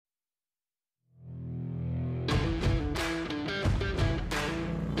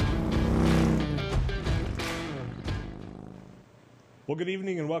Well, good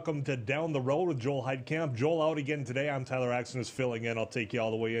evening and welcome to Down the Road with Joel Heitkamp. Joel out again today. I'm Tyler Axness filling in. I'll take you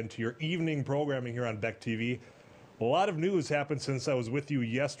all the way into your evening programming here on Beck TV. A lot of news happened since I was with you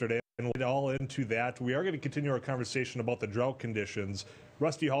yesterday, and we'll get all into that. We are going to continue our conversation about the drought conditions.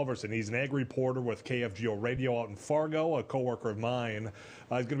 Rusty Halvorson, he's an ag reporter with KFGO Radio out in Fargo, a coworker of mine.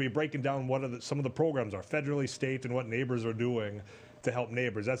 He's going to be breaking down what some of the programs are federally, state, and what neighbors are doing to help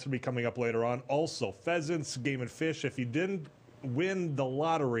neighbors. That's going to be coming up later on. Also, pheasants, game and fish. If you didn't win the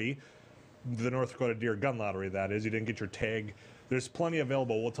lottery, the North Dakota Deer Gun Lottery, that is, you didn't get your tag, there's plenty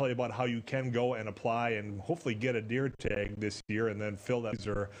available. We'll tell you about how you can go and apply and hopefully get a deer tag this year and then fill that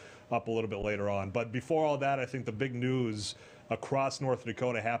user up a little bit later on. But before all that, I think the big news across North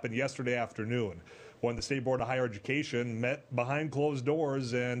Dakota happened yesterday afternoon when the State Board of Higher Education met behind closed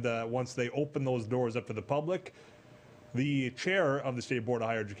doors, and once they opened those doors up to the public, the chair of the State Board of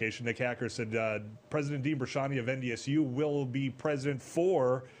Higher Education, Nick Hacker, said President Dean Bresciani of NDSU will be president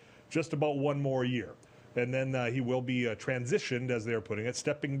for just about one more year. And then he will be transitioned, as they're putting it,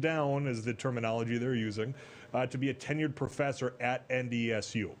 stepping down is the terminology they're using, to be a tenured professor at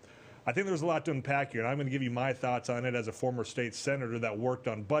NDSU. I think there's a lot to unpack here, and I'm going to give you my thoughts on it as a former state senator that worked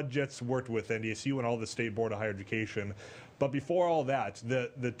on budgets, worked with NDSU and all the State Board of Higher Education. But before all that,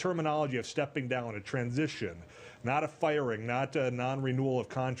 the terminology of stepping down, a transition, not a firing, not a non-renewal of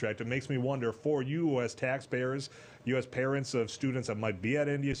contract, it makes me wonder for you as taxpayers, you as parents of students that might be at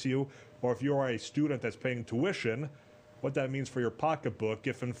NDSU, or if you are a student that's paying tuition, what that means for your pocketbook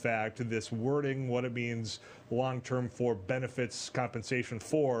if, in fact, this wording, what it means long-term for benefits, compensation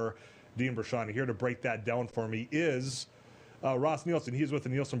for Dean Bresciani. Here to break that down for me is Ross Nilson. He's with the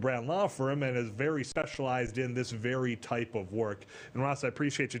Nilson Brand Law firm and is very specialized in this very type of work. And Ross, I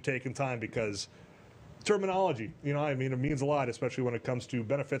appreciate you taking time because terminology, it means a lot, especially when it comes to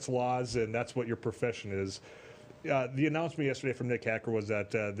benefits laws, and that's what your profession is. The announcement yesterday from Nick Hacker was that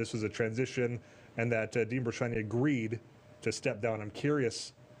this was a transition and that Dean Bresciani agreed to step down. I'm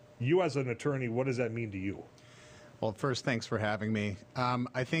curious, you as an attorney, what does that mean to you? Well, first, thanks for having me.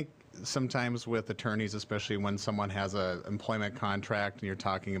 I think sometimes with attorneys, especially when someone has an employment contract and you're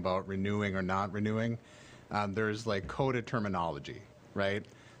talking about renewing or not renewing, there's like coded terminology, right?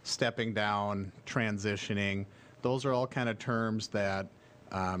 Stepping down, transitioning, those are all kind of terms that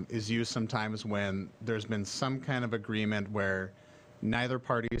is used sometimes when there's been some kind of agreement where neither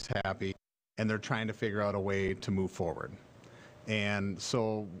party is happy and they're trying to figure out a way to move forward. And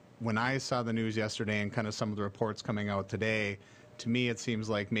so when I saw the news yesterday and kind of some of the reports coming out today, to me it seems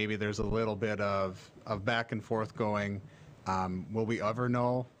like maybe there's a little bit of back and forth going. Will we ever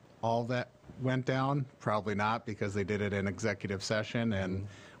know all that went down? Probably not, because they did it in executive session, and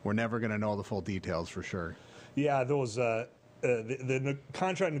we're never going to know the full details for sure. Yeah, those the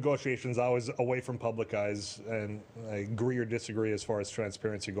contract negotiations always away from public eyes, and I agree or disagree as far as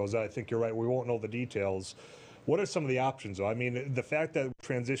transparency goes. I think you're right. We won't know the details. What are some of the options, though? I mean, the fact that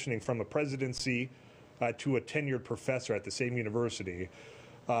transitioning from a presidency to a tenured professor at the same university,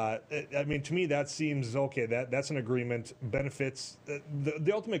 I mean, to me, that seems okay. That's an agreement. Benefits.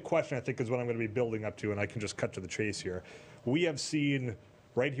 The ultimate question, I think, is what I'm going to be building up to, and I can just cut to the chase here. We have seen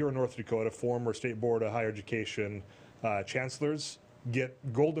right here in North Dakota, former State Board of Higher Education chancellors get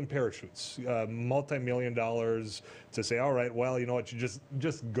golden parachutes, multi-million dollars to say, all right, well, you know what, you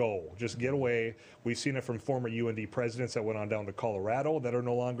just go, just get away. We've seen it from former UND presidents that went on down to Colorado that are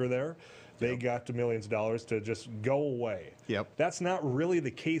no longer there. They got to millions of dollars to just go away. Yep. That's not really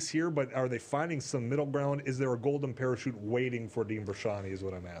the case here, but are they finding some middle ground? Is there a golden parachute waiting for Dean Bresciani is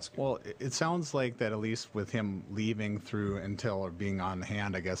what I'm asking. Well, it sounds like that at least with him leaving through until, or being on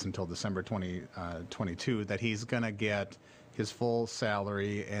hand, I guess, until December 2022, that he's going to get his full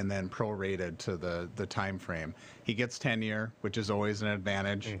salary and then prorated to the time frame. He gets tenure, which is always an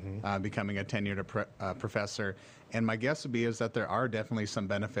advantage, becoming a tenured professor. And my guess would be is that there are definitely some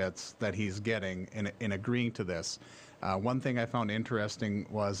benefits that he's getting in agreeing to this. One thing I found interesting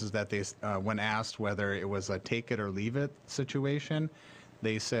was that they, when asked whether it was a take it or leave it situation,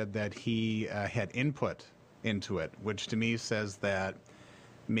 they said that he had input into it, which to me says that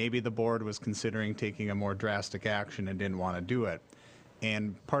maybe the board was considering taking a more drastic action and didn't want to do it.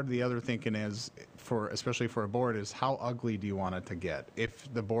 And part of the other thinking is, especially for a board, is how ugly do you want it to get?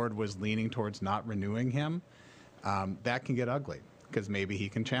 If the board was leaning towards not renewing him, that can get ugly, because maybe he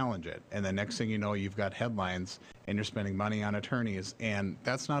can challenge it. And the next thing you know, you've got headlines and you're spending money on attorneys. And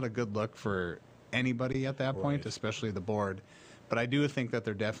that's not a good look for anybody at that point, especially the board. But I do think that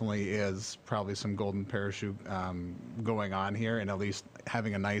there definitely is probably some golden parachute going on here, and at least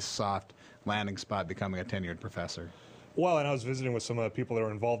having a nice, soft landing spot becoming a tenured professor. Well, and I was visiting with some people that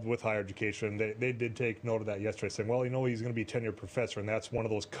are involved with higher education. They did take note of that yesterday, saying, well, he's going to be a tenured professor, and that's one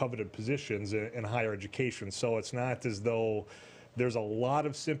of those coveted positions in higher education. So it's not as though there's a lot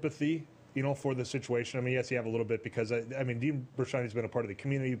of sympathy, for the situation. I mean, yes, you have a little bit because, Dean Bresciani's been a part of the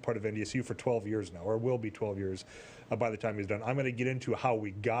community, part of NDSU for 12 years now, or will be 12 years by the time he's done. I'm going to get into how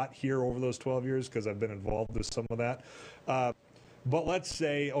we got here over those 12 years because I've been involved with some of that. But let's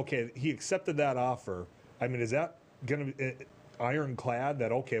say, okay, he accepted that offer. I mean, is that going to be ironclad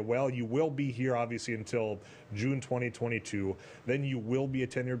that, okay, well, you will be here obviously until June 2022, then you will be a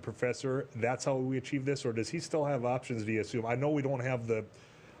tenured professor? That's how we achieve this? Or does he still have options, do you assume? I know we don't have the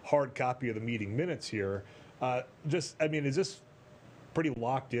hard copy of the meeting minutes here. Is this pretty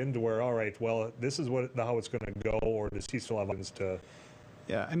locked in to where, all right, well, this is how it's going to go, or does he still have options to?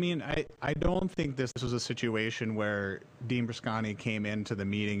 Yeah, I don't think this was a situation where Dean Bresciani came into the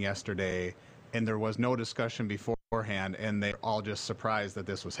meeting yesterday and there was no discussion beforehand, and they're all just surprised that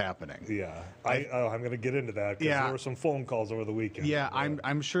this was happening. Yeah, I'm going to get into that because there were some phone calls over the weekend. Yeah,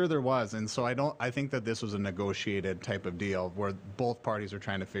 I'm sure there was, and so I think that this was a negotiated type of deal where both parties are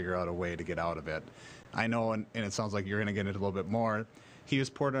trying to figure out a way to get out of it. I know, and it sounds like you're going to get into a little bit more. He was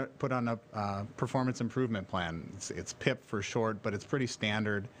put on a performance improvement plan. It's PIP for short, but it's pretty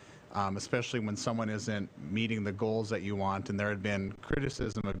standard, especially when someone isn't meeting the goals that you want. And there had been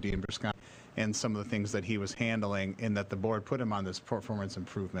criticism of Dean Bresciani and some of the things that he was handling, in that the board put him on this performance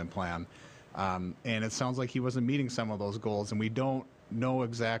improvement plan. And it sounds like he wasn't meeting some of those goals, and we don't know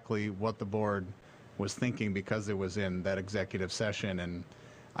exactly what the board was thinking because it was in that executive session. And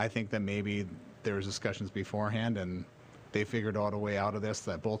I think that maybe there was discussions beforehand, and they figured out a way out of this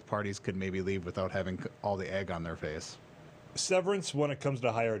that both parties could maybe leave without having all the egg on their face. Severance when it comes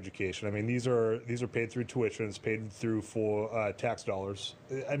to higher education, I mean, these are paid through tuitions, paid through for tax dollars.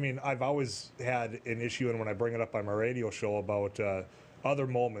 I mean, I've always had an issue, and when I bring it up on my radio show about other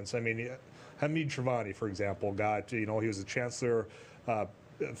moments, I mean, Hamid Trivani, for example, he was the chancellor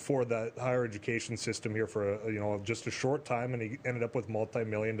for the higher education system here for just a short time, and he ended up with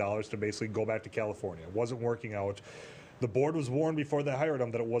multi-million dollars to basically go back to California. It wasn't working out. The board was warned before they hired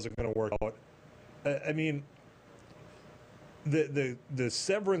him that it wasn't going to work out. I mean, the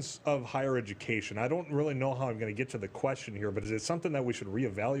severance of higher education, I don't really know how I'm going to get to the question here, but is it something that we should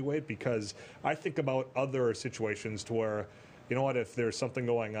reevaluate? Because I think about other situations to where, if there's something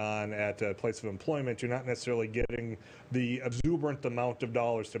going on at a place of employment, you're not necessarily getting the exuberant amount of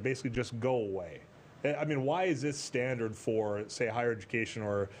dollars to basically just go away. I mean, why is this standard for, say, higher education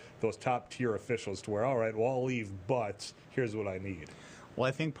or those top-tier officials to where, all right, well, I'll leave, but here's what I need? Well,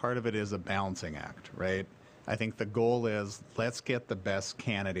 I think part of it is a balancing act, right? I think the goal is, let's get the best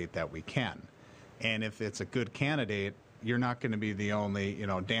candidate that we can. And if it's a good candidate, you're not going to be the only,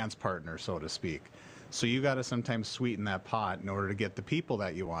 dance partner, so to speak. So you got to sometimes sweeten that pot in order to get the people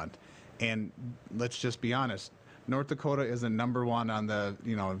that you want. And let's just be honest, North Dakota isn't number one on the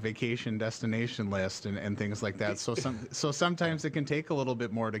vacation destination list and things like that. So sometimes it can take a little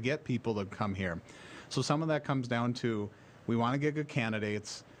bit more to get people to come here. So some of that comes down to, we want to get good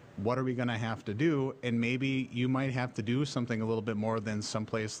candidates. What are we going to have to do? And maybe you might have to do something a little bit more than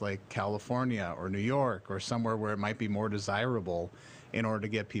someplace like California or New York or somewhere where it might be more desirable in order to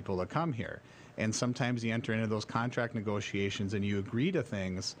get people to come here. And sometimes you enter into those contract negotiations and you agree to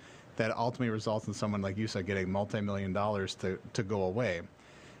things that ultimately results in someone, like you said, getting multi-million dollars to go away.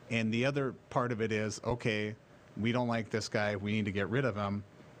 And the other part of it is, okay, we don't like this guy, we need to get rid of him,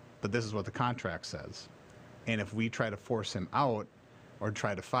 but this is what the contract says. And if we try to force him out or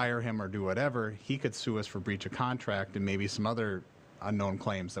try to fire him or do whatever, he could sue us for breach of contract and maybe some other unknown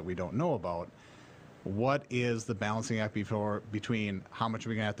claims that we don't know about. What is the balancing act between how much are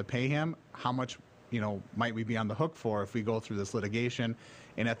we going to have to pay him, how much might we be on the hook for if we go through this litigation,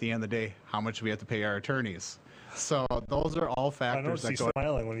 and at the end of the day, how much do we have to pay our attorneys? So those are all factors. I noticed you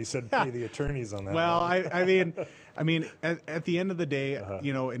smiling when you said pay the attorneys on that. Well, I mean, at the end of the day,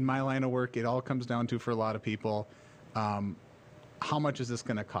 in my line of work, it all comes down to, for a lot of people, how much is this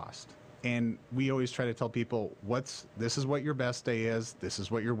going to cost? And we always try to tell people, this is what your best day is, this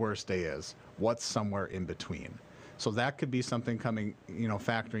is what your worst day is. What's somewhere in between? So that could be something coming,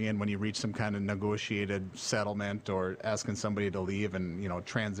 factoring in when you reach some kind of negotiated settlement or asking somebody to leave and,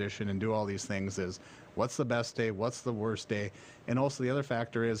 transition and do all these things, is what's the best day, what's the worst day? And also the other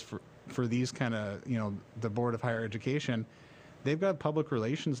factor is for these kind of, the Board of Higher Education, they've got public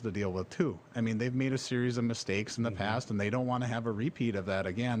relations to deal with too. I mean, they've made a series of mistakes in the past, and they don't want to have a repeat of that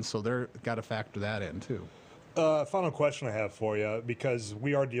again, so they've got to factor that in too. Final question I have for you, because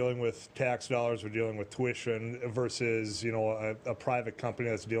we are dealing with tax dollars, we're dealing with tuition versus, a private company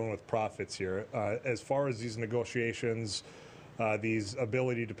that's dealing with profits here. As far as these negotiations, these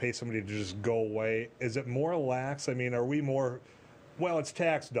ability to pay somebody to just go away, is it more lax? I mean, are we more, well, it's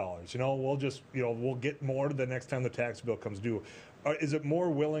tax dollars, we'll just, we'll get more the next time the tax bill comes due. Is it more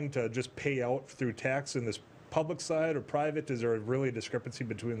willing to just pay out through tax in this public side or private? Is there really a discrepancy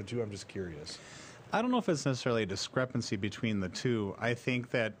between the two? I'm just curious. I don't know if it's necessarily a discrepancy between the two. I think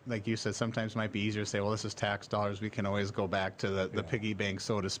that, like you said, sometimes it might be easier to say, well, this is tax dollars. We can always go back to the piggy bank,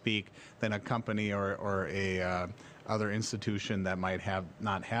 so to speak, than a company or a other institution that might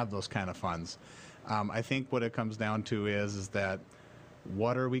not have those kind of funds. I think what it comes down to is that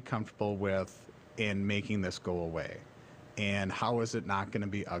what are we comfortable with in making this go away? And how is it not going to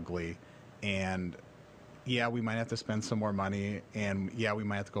be ugly? And yeah, we might have to spend some more money, and yeah, we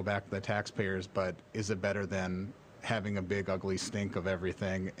might have to go back to the taxpayers, but is it better than having a big ugly stink of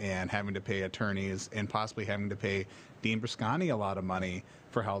everything and having to pay attorneys and possibly having to pay Dean Bresciani a lot of money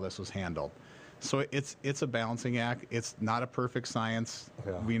for how this was handled? So it's a balancing act. It's not a perfect science.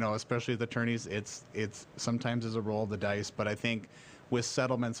 Yeah. We know, especially with attorneys, it's sometimes is a roll of the dice, but I think with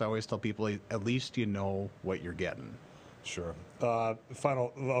settlements, I always tell people, at least you know what you're getting. Sure.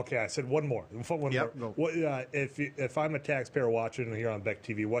 Final. Okay, I said one more. One more. No. What, if I'm a taxpayer watching here on Beck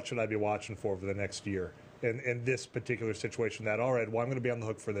TV, what should I be watching for the next year in this particular situation? That, all right, well, I'm going to be on the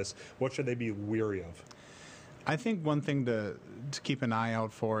hook for this. What should they be weary of? I think one thing to keep an eye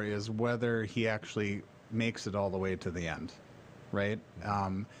out for is whether he actually makes it all the way to the end, right?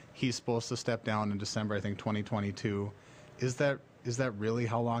 He's supposed to step down in December, I think, 2022. Is that really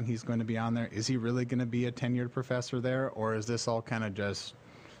how long he's going to be on there? Is he really going to be a tenured professor there? Or is this all kind of just,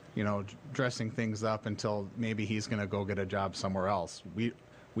 dressing things up until maybe he's going to go get a job somewhere else? We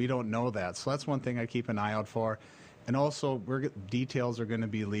don't know that. So that's one thing I keep an eye out for. And also, details are going to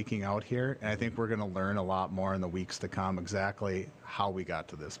be leaking out here, and I think we're going to learn a lot more in the weeks to come exactly how we got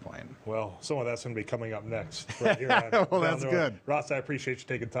to this point. Well, some of that's going to be coming up next. Right here well, that's good. Ross, I appreciate you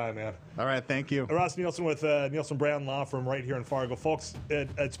taking time, man. All right, thank you. Ross Nilson with Nilson Brand Law from right here in Fargo. Folks,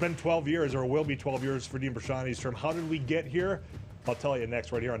 it's been 12 years, or will be 12 years for Dean Bresciani's term. How did we get here? I'll tell you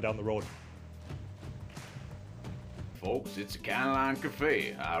next, right here on Down the Road. Folks, it's a Caroline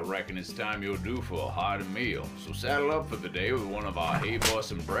Cafe. I reckon it's time you're due for a hearty meal. So saddle up for the day with one of our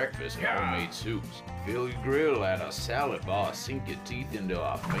Halvorson breakfast homemade soups. Fill your grill at our salad bar. Sink your teeth into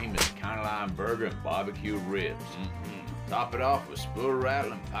our famous Caroline burger and barbecue ribs. Top it off with spur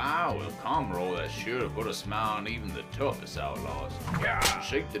rattling pie with a calm roll that's sure to put a smile on even the toughest outlaws.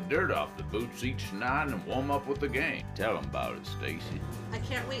 Shake the dirt off the boots each night and warm up with the gang. Tell them about it, Stacy. I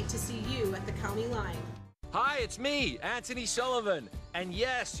can't wait to see you at the county line. Hi, it's me, Anthony Sullivan. And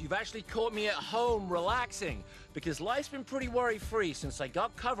yes, you've actually caught me at home relaxing, because life's been pretty worry-free since I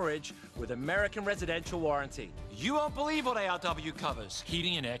got coverage with American Residential Warranty. You won't believe what ARW covers.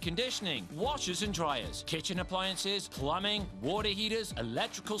 Heating and air conditioning, washers and dryers, kitchen appliances, plumbing, water heaters,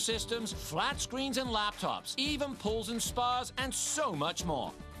 electrical systems, flat screens and laptops, even pools and spas, and so much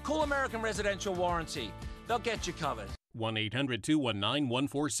more. Call American Residential Warranty. They'll get you covered.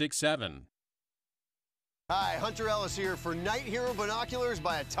 1-800-219-1467. Hi, Hunter Ellis here for Night Hero Binoculars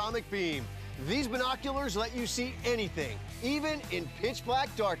by Atomic Beam. These binoculars let you see anything, even in pitch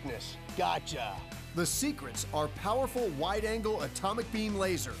black darkness. Gotcha. The secrets are powerful wide-angle atomic beam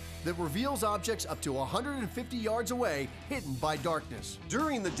laser that reveals objects up to 150 yards away, hidden by darkness.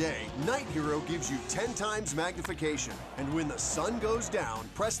 During the day, Night Hero gives you 10 times magnification. And when the sun goes down,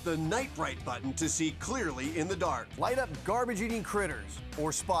 press the Night Bright button to see clearly in the dark. Light up garbage-eating critters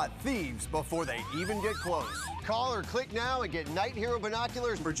or spot thieves before they even get close. Call or click now and get Night Hero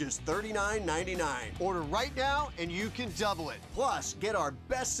binoculars for just $39.99. Order right now and you can double it. Plus, get our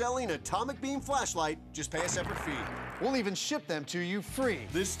best-selling atomic beam flashlight. Just pay a separate fee. We'll even ship them to you free.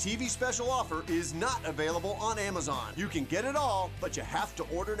 This TV special offer is not available on Amazon. You can get it all, but you have to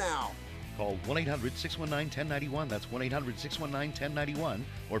order now. Call 1-800-619-1091. That's 1-800-619-1091.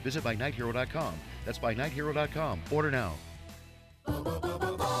 Or visit buynighthero.com. That's buynighthero.com. Order now.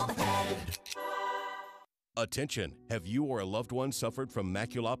 Attention! Have you or a loved one suffered from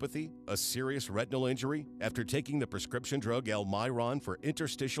maculopathy, a serious retinal injury, after taking the prescription drug Almiron for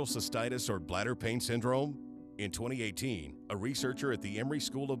interstitial cystitis or bladder pain syndrome? In 2018, a researcher at the Emory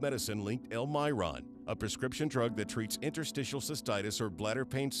School of Medicine linked Almiron, a prescription drug that treats interstitial cystitis or bladder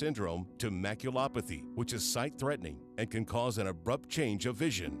pain syndrome, to maculopathy, which is sight-threatening and can cause an abrupt change of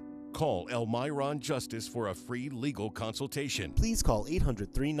vision. Call Almiron Justice for a free legal consultation. Please call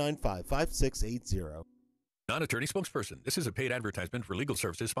 800-395-5680. Non-attorney spokesperson. This is a paid advertisement for legal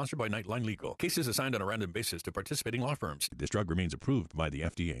services sponsored by Nightline Legal. Cases assigned on a random basis to participating law firms. This drug remains approved by the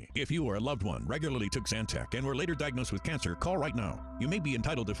FDA. If you or a loved one regularly took Zantac and were later diagnosed with cancer, call right now. You may be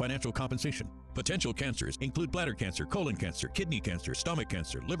entitled to financial compensation. Potential cancers include bladder cancer, colon cancer, kidney cancer, stomach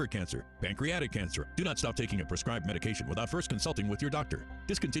cancer, liver cancer, pancreatic cancer. Do not stop taking a prescribed medication without first consulting with your doctor.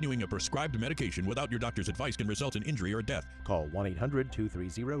 Discontinuing a prescribed medication without your doctor's advice can result in injury or death. Call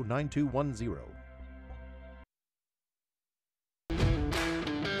 1-800-230-9210.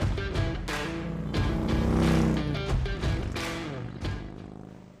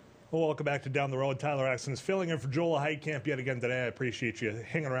 Well, welcome back to Down the Road. Tyler Axness filling in for Joel Heitkamp yet again today. I appreciate you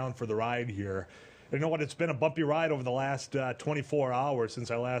hanging around for the ride here. And you know what? It's been a bumpy ride over the last 24 hours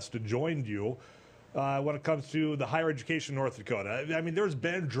since I last joined you when it comes to the higher education in North Dakota. I mean, there's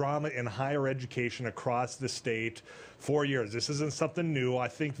been drama in higher education across the state for years. This isn't something new. I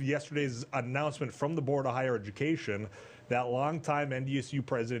think yesterday's announcement from the Board of Higher Education that longtime NDSU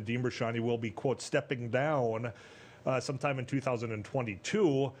President Dean Bresciani will be, quote, stepping down sometime in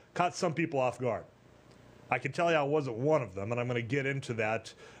 2022 caught some people off guard. I can tell you I wasn't one of them, and I'm going to get into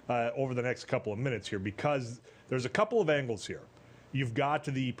that over the next couple of minutes here because there's a couple of angles here. You've got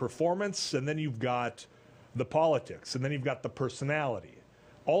the performance, and then you've got the politics, and then you've got the personality.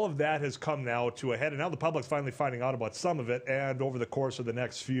 All of that has come now to a head, and now the public's finally finding out about some of it, and over the course of the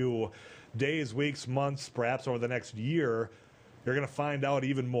next few days, weeks, months, perhaps over the next year, you're going to find out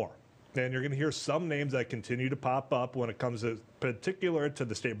even more. And you're going to hear some names that continue to pop up when it comes to particular to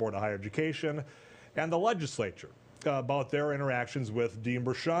the State Board of Higher Education and the legislature about their interactions with Dean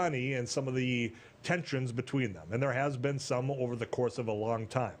Bresciani and some of the tensions between them. And there has been some over the course of a long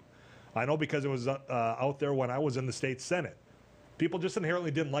time. I know because it was out there when I was in the state Senate. People just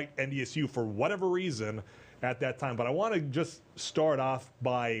inherently didn't like NDSU for whatever reason at that time. But I want to just start off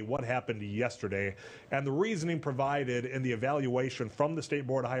by what happened yesterday and the reasoning provided in the evaluation from the State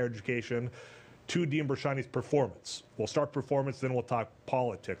Board of Higher Education to Dean Bresciani's performance. We'll start performance, then we'll talk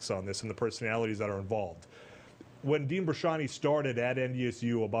politics on this and the personalities that are involved. When Dean Bresciani started at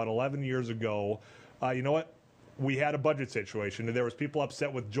NDSU about 11 years ago, you know what? We had a budget situation, and there was people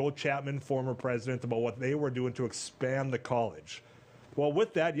upset with Joe Chapman, former president, about what they were doing to expand the college. Well,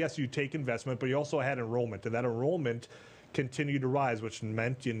 with that, yes, you take investment, but you also had enrollment, and that enrollment continued to rise, which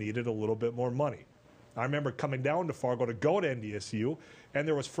meant you needed a little bit more money. I remember coming down to Fargo to go to NDSU, and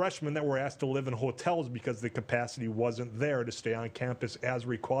there was freshmen that were asked to live in hotels because the capacity wasn't there to stay on campus as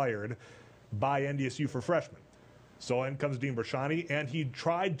required by NDSU for freshmen. So in comes Dean Bresciani, and he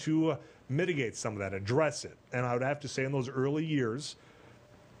tried to mitigate some of that, address it. And I would have to say in those early years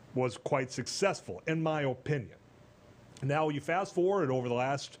was quite successful, in my opinion. Now you fast forward over the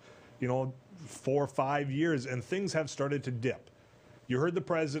last, 4 or 5 years, and things have started to dip. You heard the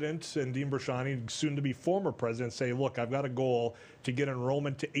president and Dean Bresciani, soon to be former president, say, look, I've got a goal to get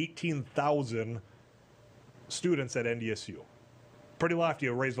enrollment to 18,000 students at NDSU. Pretty lofty.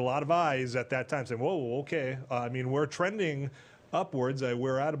 It raised a lot of eyes at that time, saying, whoa, okay. We're trending upwards.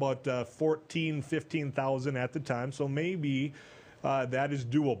 We're at about 14,000, 15,000 at the time, so maybe that is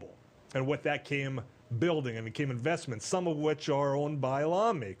doable. And with that came building and it came investments, some of which are owned by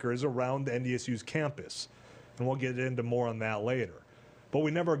lawmakers around NDSU's campus. And we'll get into more on that later. But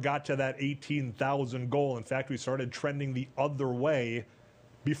we never got to that 18,000 goal. In fact, we started trending the other way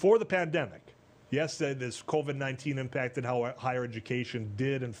before the pandemic. Yes, this COVID-19 impacted how higher education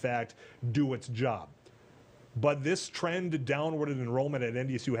did, in fact, do its job. But this trend downward in enrollment at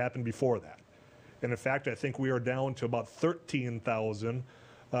NDSU happened before that. And in fact, I think we are down to about 13,000,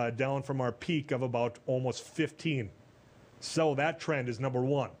 down from our peak of about almost 15. So that trend is number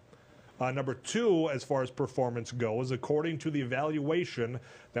one. Number two, as far as performance goes, according to the evaluation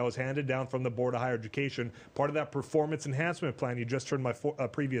that was handed down from the Board of Higher Education, part of that performance enhancement plan you just heard my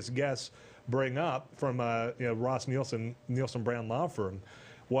previous guest bring up from Ross Nilson, Nilson Brand Law firm,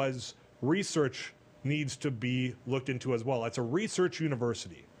 was research needs to be looked into as well. It's a research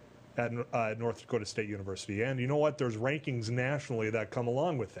university at North Dakota State University. And you know what? There's rankings nationally that come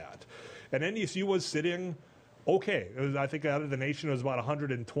along with that. And NDSU was sitting okay. I think out of the nation, it was about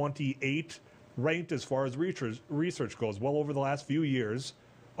 128 ranked as far as research goes. Well, over the last few years,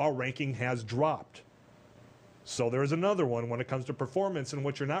 our ranking has dropped. So there's another one when it comes to performance in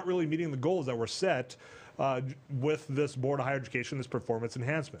which you're not really meeting the goals that were set with this Board of Higher Education, this performance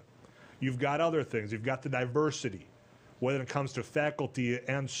enhancement. You've got other things. You've got the diversity, whether it comes to faculty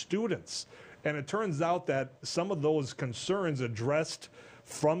and students. And it turns out that some of those concerns addressed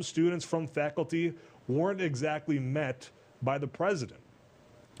from students, from faculty, weren't exactly met by the president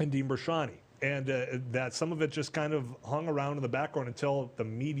and Dean Bresciani. And that some of it just kind of hung around in the background until the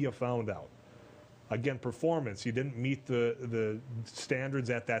media found out. Again, performance. You didn't meet the standards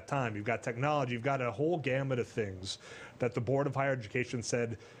at that time. You've got technology. You've got a whole gamut of things that the Board of Higher Education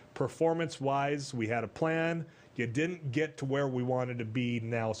said, performance-wise, we had a plan. You didn't get to where we wanted to be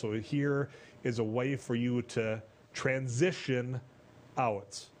now. So here is a way for you to transition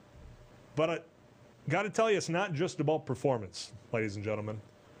out. But I got to tell you, it's not just about performance, ladies and gentlemen.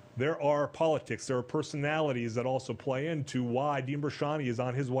 There are politics, there are personalities that also play into why Dean Bresciani is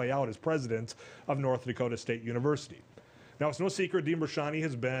on his way out as president of North Dakota State University. Now, it's no secret Dean Bresciani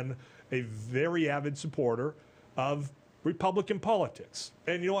has been a very avid supporter of Republican politics.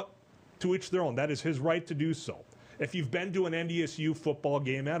 And you know what? To each their own. That is his right to do so. If you've been to an NDSU football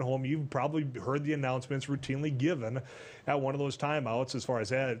game at home, you've probably heard the announcements routinely given at one of those timeouts as far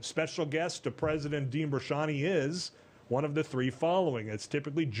as a special guest to President Dean Bresciani is one of the three following. It's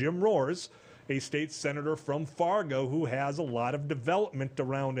typically Jim Roars, a state senator from Fargo who has a lot of development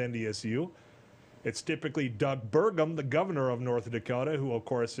around NDSU. It's typically Doug Burgum, the governor of North Dakota, who of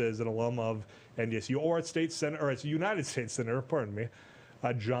course is an alum of NDSU, or it's it's United States Senator, pardon me,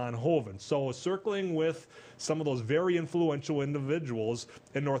 John Hoven. So circling with some of those very influential individuals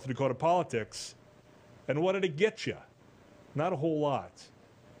in North Dakota politics. And what did it get you? Not a whole lot.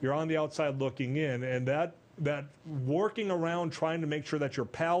 You're on the outside looking in, and that working around trying to make sure that you're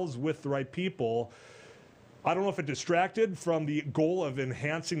pals with the right people, I don't know if it distracted from the goal of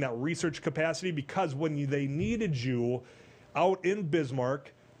enhancing that research capacity, because when they needed you out in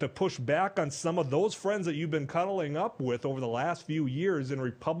Bismarck to push back on some of those friends that you've been cuddling up with over the last few years in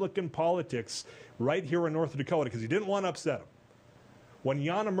Republican politics right here in North Dakota, because you didn't want to upset them. When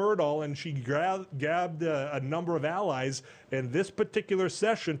Yana Myrdal and she grabbed a number of allies in this particular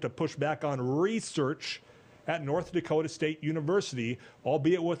session to push back on research at North Dakota State University,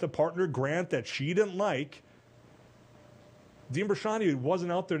 albeit with a partner grant that she didn't like, Dean Bresciani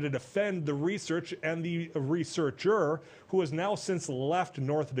wasn't out there to defend the research and the researcher, who has now since left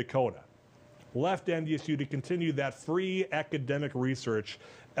North Dakota, left NDSU to continue that free academic research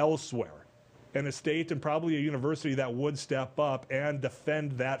elsewhere in a state and probably a university that would step up and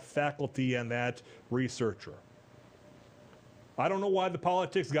defend that faculty and that researcher. I don't know why the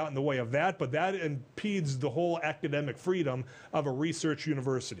politics got in the way of that, but that impedes the whole academic freedom of a research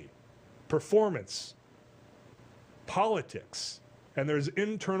university. Performance, politics, and there's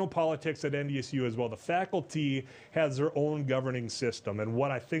internal politics at NDSU as well. The faculty has their own governing system, and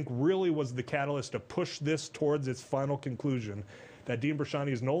what I think really was the catalyst to push this towards its final conclusion, that Dean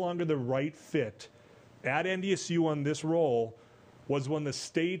Bresciani is no longer the right fit at NDSU on this role, was when the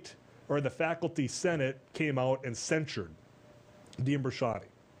state or the faculty senate came out and censured Dean Bresciani.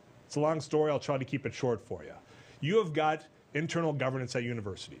 It's a long story. I'll try to keep it short for you. You have got internal governance at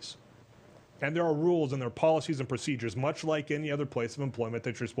universities. And there are rules and there are policies and procedures, much like any other place of employment,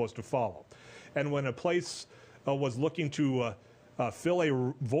 that you're supposed to follow. And when a place was looking to fill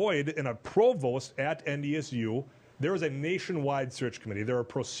a void in a provost at NDSU, there is a nationwide search committee. There are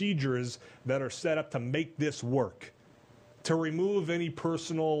procedures that are set up to make this work, to remove any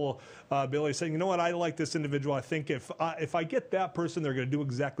personal ability, saying, you know what, I like this individual. I think if I get that person, they're going to do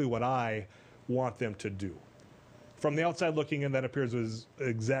exactly what I want them to do. From the outside looking in, that appears was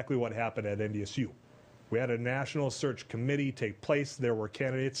exactly what happened at NDSU. We had a national search committee take place. There were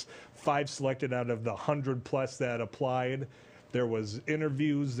candidates, 5 selected out of the 100+ that applied. There was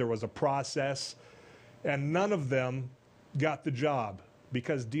interviews, there was a process, and none of them got the job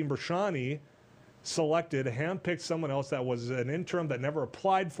because Dean Bresciani handpicked someone else that was an interim that never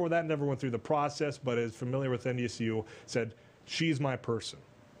applied for that, never went through the process, but is familiar with NDSU, said, she's my person.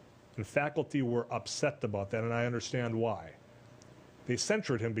 And faculty were upset about that, and I understand why. They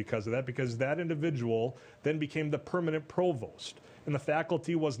censured him because of that, because that individual then became the permanent provost. And the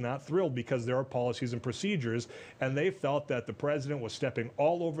faculty was not thrilled because there are policies and procedures, and they felt that the president was stepping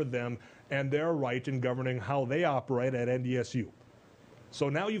all over them and their right in governing how they operate at NDSU. So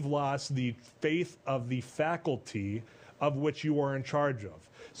now you've lost the faith of the faculty of which you are in charge of.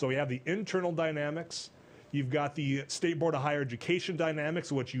 So we have the internal dynamics. You've got the State Board of Higher Education dynamics,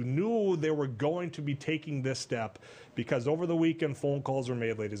 which you knew they were going to be taking this step because over the weekend phone calls were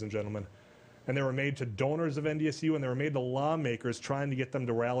made, ladies and gentlemen. And they were made to donors of NDSU, and they were made to lawmakers trying to get them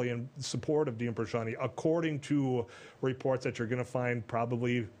to rally in support of Dean Bresciani, according to reports that you're going to find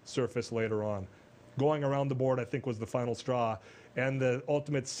probably surface later on. Going around the board, I think, was the final straw. And the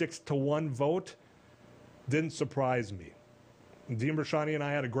ultimate 6-1 vote didn't surprise me. Dean Bresciani and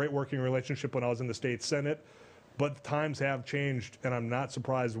I had a great working relationship when I was in the state senate, but times have changed, and I'm not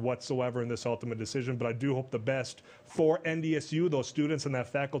surprised whatsoever in this ultimate decision, but I do hope the best for NDSU, those students and that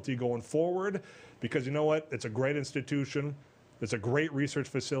faculty going forward, because you know what? It's a great institution. It's a great research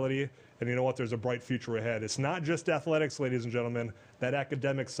facility, and you know what? There's a bright future ahead. It's not just athletics, ladies and gentlemen. That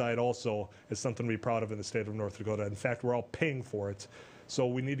academic side also is something to be proud of in the state of North Dakota. In fact, we're all paying for it. So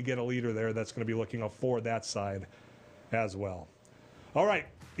we need to get a leader there that's going to be looking out for that side as well. All right.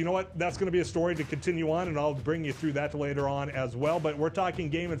 You know what? That's going to be a story to continue on, and I'll bring you through that later on as well. But we're talking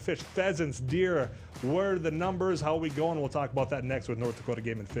game and fish, pheasants, deer. Where are the numbers? How are we going? We'll talk about that next with North Dakota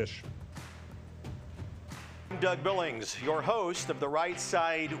Game and Fish. I'm Doug Billings, your host of The Right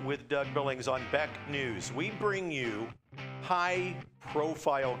Side with Doug Billings on Beck News. We bring you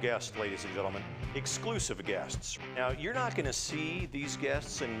high-profile guests, ladies and gentlemen, exclusive guests. Now, you're not going to see these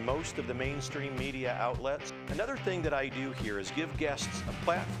guests in most of the mainstream media outlets. Another thing that I do here is give guests a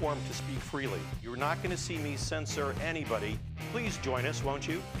platform to speak freely. You're not going to see me censor anybody. Please join us, won't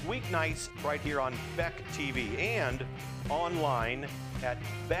you? Weeknights right here on Beck TV and online at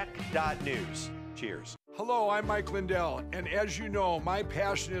beck.news. Cheers. Hello, I'm Mike Lindell, and as you know, my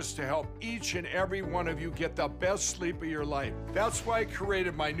passion is to help each and every one of you get the best sleep of your life. That's why I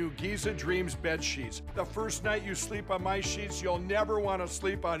created my new Giza Dreams bed sheets. The first night you sleep on my sheets, you'll never want to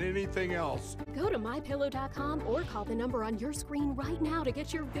sleep on anything else. Go to MyPillow.com or call the number on your screen right now to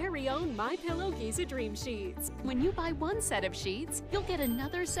get your very own MyPillow Giza Dream sheets. When you buy one set of sheets, you'll get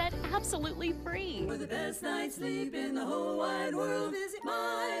another set absolutely free. For the best night's sleep in the whole wide world, visit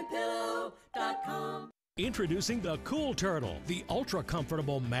MyPillow.com. Introducing the Cool Turtle, the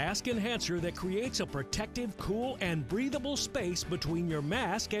ultra-comfortable mask enhancer that creates a protective, cool, and breathable space between your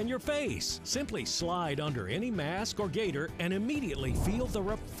mask and your face. Simply slide under any mask or gaiter and immediately feel the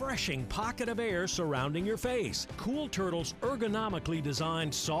refreshing pocket of air surrounding your face. Cool Turtle's ergonomically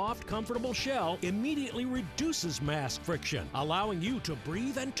designed, soft, comfortable shell immediately reduces mask friction, allowing you to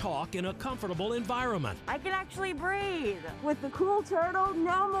breathe and talk in a comfortable environment. I can actually breathe. With the Cool Turtle,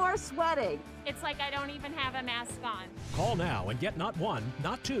 no more sweating. It's like I don't even have a mask on. Call now and get not one,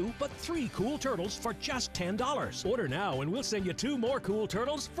 not two, but 3 Cool Turtles for just $10. Order now and we'll send you 2 more Cool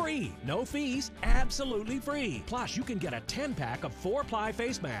Turtles free. No fees, absolutely free. Plus, you can get a 10-pack of 4-ply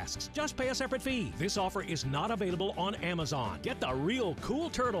face masks. Just pay a separate fee. This offer is not available on Amazon. Get the real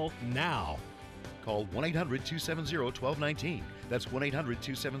Cool Turtle now. Call 1-800-270-1219. That's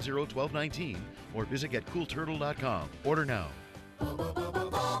 1-800-270-1219. Or visit getcoolturtle.com. Order now.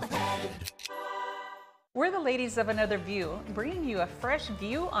 We're the ladies of Another View, bringing you a fresh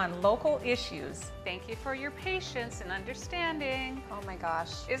view on local issues. Thank you for your patience and understanding. Oh my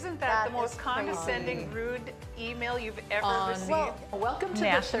gosh. Isn't that the most condescending, rude email you've ever received? Well, welcome to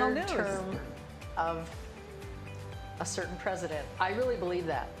National the news. third term of a certain president. I really believe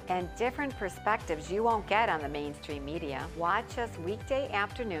that. And different perspectives you won't get on the mainstream media. Watch us weekday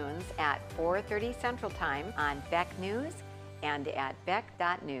afternoons at 4:30 Central Time on Beck News and at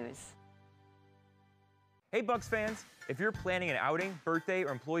beck.news. Hey Bucks fans, if you're planning an outing, birthday,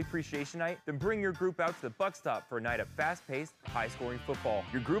 or employee appreciation night, then bring your group out to the Buck Stop for a night of fast-paced, high-scoring football.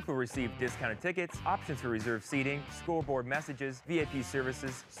 Your group will receive discounted tickets, options for reserved seating, scoreboard messages, VIP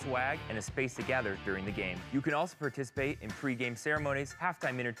services, swag, and a space to gather during the game. You can also participate in pre-game ceremonies,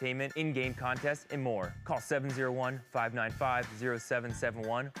 halftime entertainment, in-game contests, and more. Call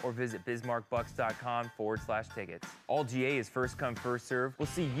 701-595-0771 or visit bismarckbucks.com/tickets. All GA is first come, first serve. We'll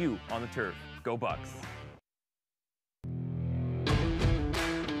see you on the turf. Go Bucks!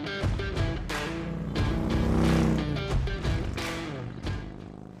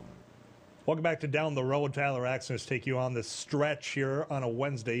 Welcome back to Down the Road. Tyler Axness take you on this stretch here on a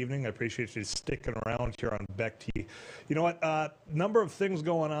Wednesday evening. I appreciate you sticking around here on Beck TV. You know what? Number of things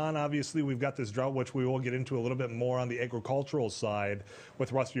going on. Obviously, we've got this drought, which we will get into a little bit more on the agricultural side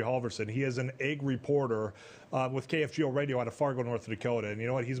with Rusty Halvorson. He is an ag reporter with KFGO Radio out of Fargo, North Dakota. And you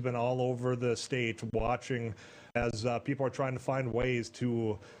know what? He's been all over the state watching as people are trying to find ways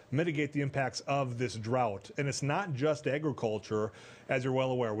to mitigate the impacts of this drought. And it's not just agriculture, as you're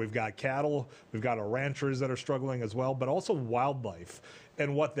well aware. We've got cattle, we've got our ranchers that are struggling as well, but also wildlife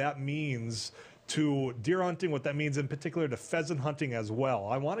and what that means to deer hunting, what that means in particular to pheasant hunting as well.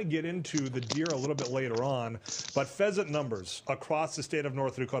 I want to get into the deer a little bit later on, but pheasant numbers across the state of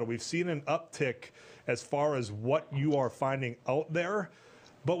North Dakota, we've seen an uptick as far as what you are finding out there.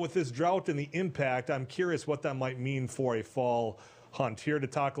 But with this drought and the impact, I'm curious what that might mean for a fall hunt. Here to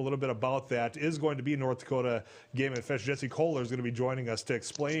talk a little bit about that is going to be North Dakota Game and Fish. Jesse Kolar is going to be joining us to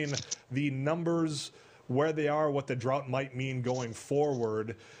explain the numbers, where they are, what the drought might mean going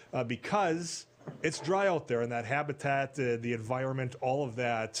forward, because it's dry out there, and that habitat, the environment, all of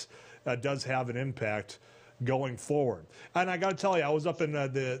that does have an impact going forward. And I got to tell you, I was up in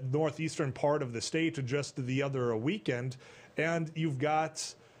the northeastern part of the state just the other weekend, and you've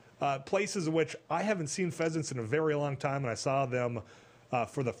got places in which I haven't seen pheasants in a very long time, and I saw them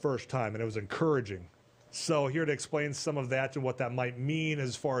for the first time, and it was encouraging. So here to explain some of that and what that might mean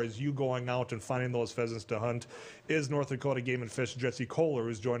as far as you going out and finding those pheasants to hunt is North Dakota Game and Fish Jesse Kolar,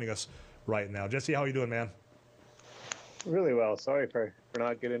 who's joining us right now. Jesse, how are you doing, man? Really well. Sorry for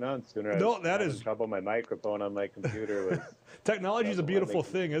not getting on sooner. No, that is trouble. My microphone on my computer was. Technology is a beautiful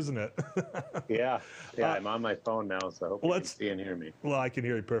thing, isn't it? Yeah. I'm on my phone now, so I hope you can see and hear me. Well, I can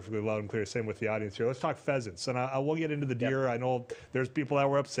hear you perfectly loud and clear. Same with the audience here. Let's talk pheasants, and I will get into the deer. I know there's people that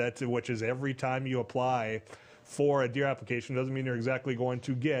were upset, which is every time you apply for a deer application doesn't mean you're exactly going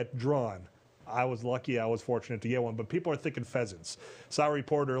to get drawn. I was lucky. I was fortunate to get one, but people are thinking pheasants. Saw a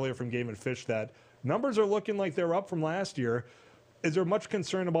report earlier from Game and Fish that numbers are looking like they're up from last year. Is there much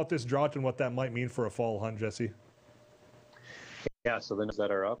concern about this drought and what that might mean for a fall hunt, Jesse? Yeah, so the numbers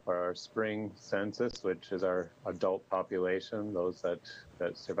that are up are our spring census, which is our adult population, those that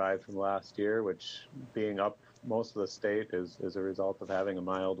survived from last year, which being up most of the state is a result of having a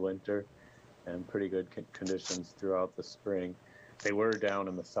mild winter and pretty good conditions throughout the spring. They were down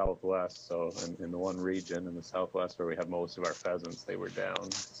in the southwest, so in the one region in the southwest where we have most of our pheasants, they were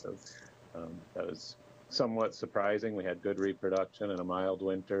down. So that was somewhat surprising. We had good reproduction and a mild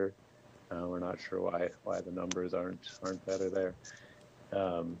winter. We're not sure why the numbers aren't better there.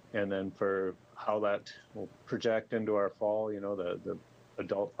 And then for how that will project into our fall, the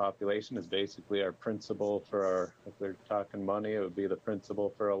adult population is basically our principal for our, if we're talking money, it would be the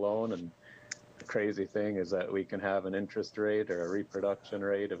principal for a loan. And the crazy thing is that we can have an interest rate or a reproduction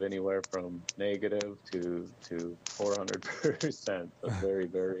rate of anywhere from negative to 400%. So very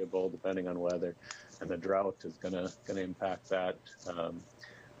variable depending on weather, and the drought is gonna impact that.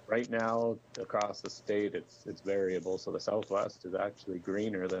 Right now across the state, it's variable. So the southwest is actually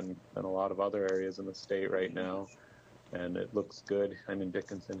greener than a lot of other areas in the state right now, and it looks good. I'm in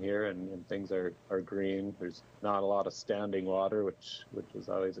Dickinson here, and things are green. There's not a lot of standing water, which is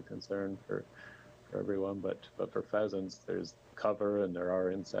always a concern for everyone, but for pheasants, there's cover and there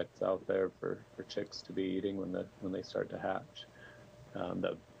are insects out there for chicks to be eating when they start to hatch.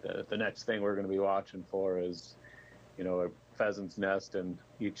 The next thing we're going to be watching for is, a pheasant's nest, and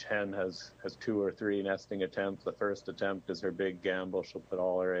each hen has 2 or 3 nesting attempts. The first attempt is her big gamble. She'll put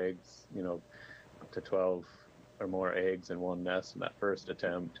all her eggs, up to 12 or more eggs in one nest in that first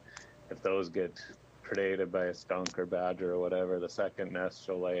attempt. If those get predated by a skunk or badger or whatever, the second nest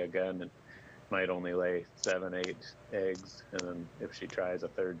she'll lay again and might only lay 7, 8 eggs, and then if she tries a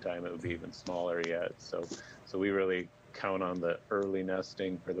third time, it would be even smaller yet. So we really count on the early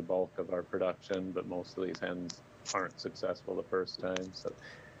nesting for the bulk of our production, but most of these hens aren't successful the first time. So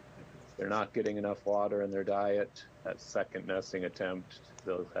if they're not getting enough water in their diet, that second nesting attempt,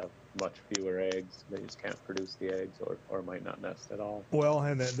 they'll have much fewer eggs. They just can't produce the eggs or might not nest at all. Well,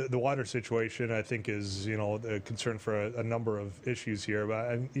 and the water situation, I think, is, a concern for a number of issues here.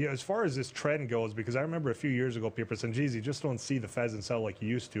 But as far as this trend goes, because I remember a few years ago, people said, geez, you just don't see the pheasants out like you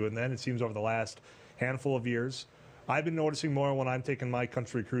used to. And then it seems over the last handful of years, I've been noticing more when I'm taking my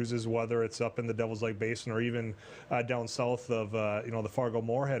country cruises, whether it's up in the Devil's Lake Basin or even down south of, the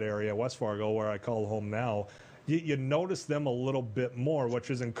Fargo-Moorhead area, West Fargo, where I call home now. You notice them a little bit more,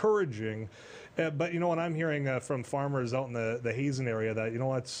 which is encouraging. But, when I'm hearing from farmers out in the Hazen area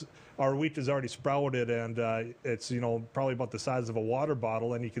that, our wheat is already sprouted and it's, probably about the size of a water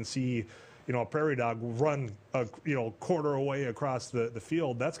bottle, and you can see, a prairie dog run, quarter away across the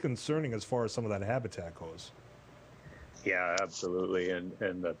field, that's concerning as far as some of that habitat goes. Yeah, absolutely. And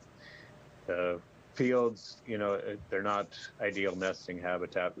the fields, they're not ideal nesting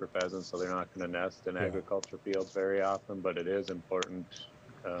habitat for pheasants, so they're not going to nest in agriculture fields very often, but it is important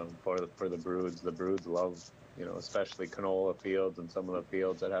for the broods. The broods love, especially canola fields and some of the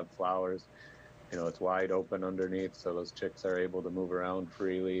fields that have flowers. It's wide open underneath, so those chicks are able to move around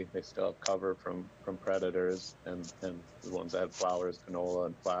freely. They still have cover from predators, and the ones that have flowers, canola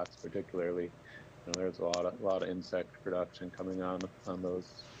and flax particularly, there's a lot of insect production coming on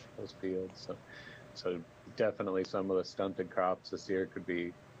those fields. So definitely some of the stunted crops this year could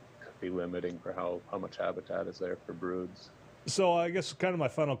be limiting for how much habitat is there for broods. So I guess kind of my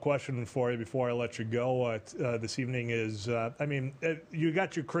final question for you before I let you go this evening is, you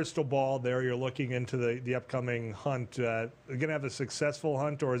got your crystal ball there. You're looking into the upcoming hunt. Are you going to have a successful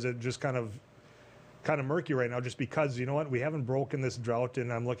hunt, or is it just kind of murky right now just because, we haven't broken this drought,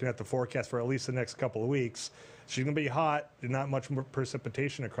 and I'm looking at the forecast for at least the next couple of weeks. She's going to be hot, not much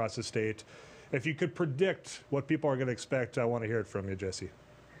precipitation across the state. If you could predict what people are going to expect, I want to hear it from you, Jesse.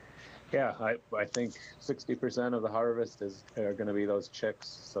 Yeah, I think 60% of the harvest are going to be those chicks,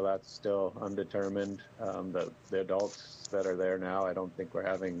 so that's still undetermined. The adults that are there now, I don't think we're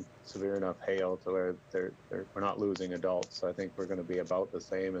having severe enough hail to where we're not losing adults. So I think we're going to be about the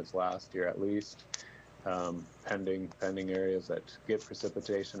same as last year at least, pending areas that get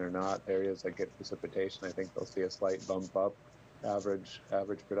precipitation or not. Areas that get precipitation, I think they'll see a slight bump up average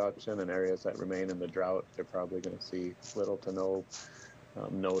production, and areas that remain in the drought, they're probably going to see little to no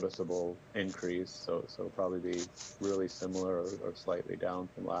noticeable increase, so it'll probably be really similar or slightly down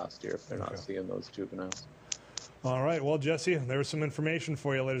from last year if they're not seeing those juveniles. All right, well, Jesse, there's some information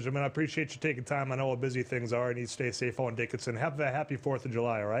for you, ladies and gentlemen. I appreciate you taking time. I know how busy things are, and you stay safe on Dickinson. Have a happy 4th of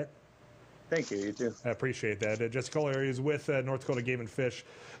July, all right? Thank you, you too. I appreciate that. Jesse Kolar is with North Dakota Game and Fish.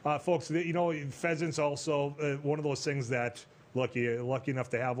 Folks, you know, pheasants also one of those things that, lucky enough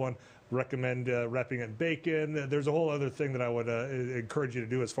to have one, recommend wrapping it in bacon. There's a whole other thing that I would encourage you to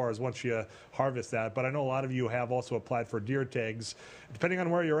do as far as once you harvest that. But I know a lot of you have also applied for deer tags. Depending on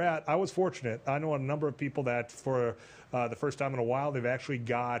where you're at, I was fortunate. I know a number of people that for the first time in a while, they've actually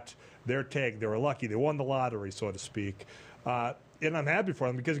got their tag. They were lucky. They won the lottery, so to speak. And I'm happy for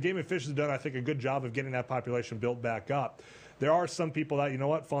them because Game and Fish has done, I think, a good job of getting that population built back up. There are some people that, you know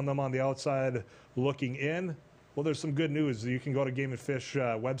what, found them on the outside looking in. Well, there's some good news. You can go to Game and Fish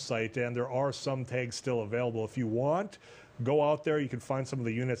website, and there are some tags still available. If you want, go out there. You can find some of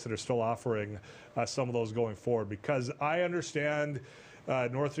the units that are still offering some of those going forward. Because I understand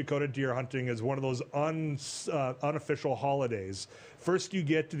North Dakota deer hunting is one of those unofficial holidays. First, you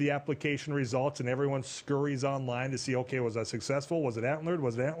get to the application results, and everyone scurries online to see, okay, was that successful? Was it antlered?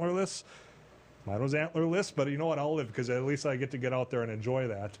 Was it antlerless? Mine was antlerless, but you know what? I'll live because at least I get to get out there and enjoy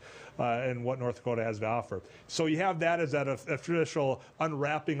that and what North Dakota has to offer. So you have that as that official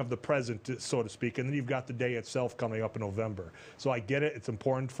unwrapping of the present, so to speak, and then you've got the day itself coming up in November. So I get it. It's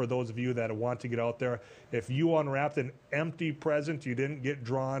important for those of you that want to get out there. If you unwrapped an empty present, you didn't get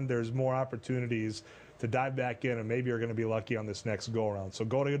drawn, there's more opportunities to dive back in, and maybe you're going to be lucky on this next go-around. So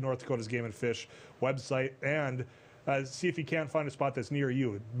go to North Dakota's Game and Fish website and see if you can't find a spot that's near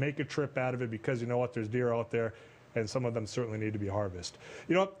you. Make a trip out of it because you know what, there's deer out there, and some of them certainly need to be harvested.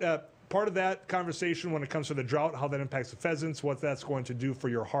 You know, part of that conversation when it comes to the drought, how that impacts the pheasants, what that's going to do for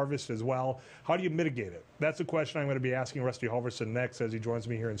your harvest as well. How do you mitigate it? That's a question I'm going to be asking Rusty Halvorson next as he joins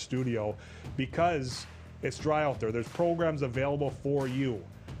me here in studio, because it's dry out there. There's programs available for you.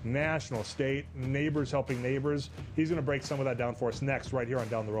 National, state, neighbors helping neighbors. He's going to break some of that down for us next, right here on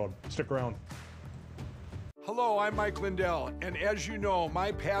Down the Road. Stick around. Hello, I'm Mike Lindell, and as you know,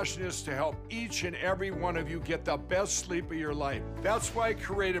 my passion is to help each and every one of you get the best sleep of your life. That's why I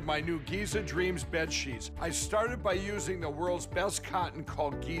created my new Giza Dreams bed sheets. I started by using the world's best cotton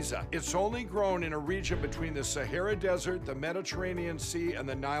called Giza. It's only grown in a region between the Sahara Desert, the Mediterranean Sea, and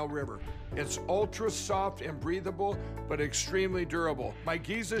the Nile River. It's ultra soft and breathable, but extremely durable. My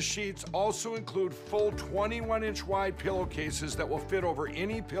Giza sheets also include full 21-inch wide pillowcases that will fit over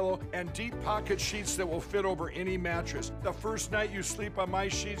any pillow and deep pocket sheets that will fit over any mattress. The first night you sleep on my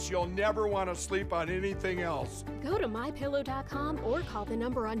sheets, you'll never want to sleep on anything else. Go to MyPillow.com or call the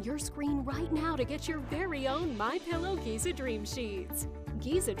number on your screen right now to get your very own MyPillow Giza Dream Sheets.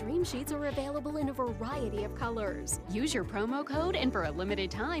 Giza Dream Sheets are available in a variety of colors. Use your promo code, and for a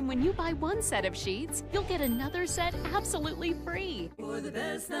limited time, when you buy one set of sheets, you'll get another set absolutely free. For the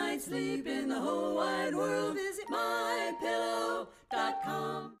best night's sleep in the whole wide world, visit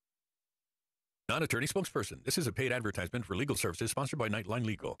MyPillow.com. Non-attorney spokesperson. This is a paid advertisement for legal services sponsored by Nightline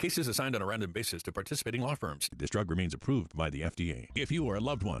Legal. Cases assigned on a random basis to participating law firms. This drug remains approved by the FDA. If you or a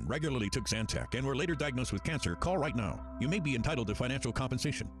loved one regularly took Zantac and were later diagnosed with cancer, call right now. You may be entitled to financial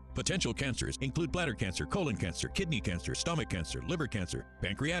compensation. Potential cancers include bladder cancer, colon cancer, kidney cancer, stomach cancer, liver cancer,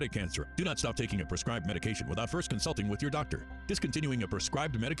 pancreatic cancer. Do not stop taking a prescribed medication without first consulting with your doctor. Discontinuing a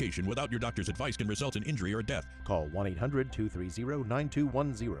prescribed medication without your doctor's advice can result in injury or death. Call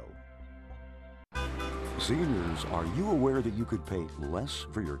 1-800-230-9210. Seniors, are you aware that you could pay less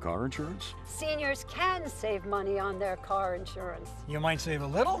for your car insurance? Seniors can save money on their car insurance. You might save a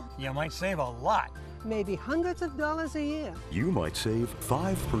little, you might save a lot. Maybe hundreds of dollars a year. You might save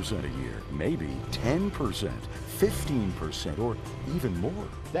 5% a year, maybe 10%, 15%, or even more.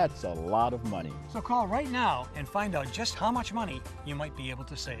 That's a lot of money. So call right now and find out just how much money you might be able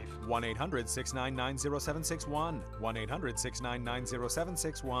to save. 1-800-699-0761.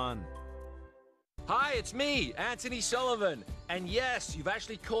 1-800-699-0761. Hi, it's me, Anthony Sullivan. And yes, you've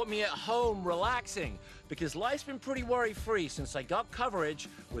actually caught me at home relaxing because life's been pretty worry-free since I got coverage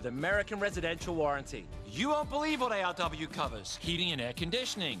with American Residential Warranty. You won't believe what ARW covers. Heating and air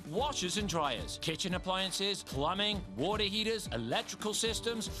conditioning, washers and dryers, kitchen appliances, plumbing, water heaters, electrical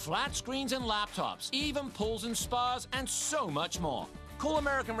systems, flat screens and laptops, even pools and spas, and so much more. Call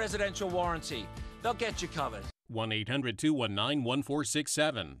American Residential Warranty. They'll get you covered.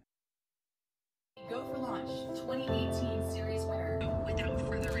 1-800-219-1467. Go for Launch 2018 series winner. Without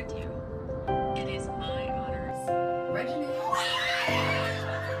further ado, it is my honors. Regina.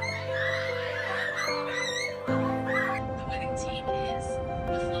 The winning team is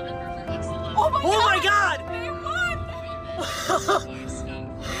the Fleming River Excellent. Oh my God! They won!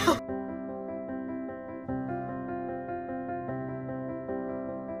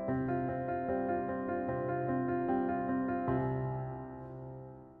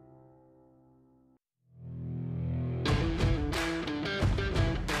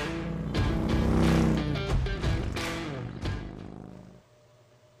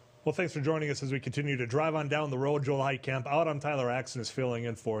 Well, thanks for joining us as we continue to drive on down the road. Joel Heitkamp out. I'm Tyler Axness filling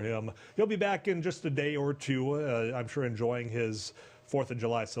in for him. He'll be back in just a day or two, I'm sure enjoying his 4th of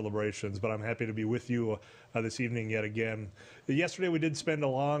July celebrations, but I'm happy to be with you this evening yet again. Yesterday we did spend a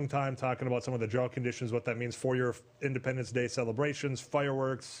long time talking about some of the drought conditions, what that means for your Independence Day celebrations,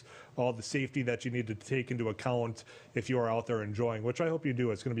 fireworks, all the safety that you need to take into account if you are out there enjoying, which I hope you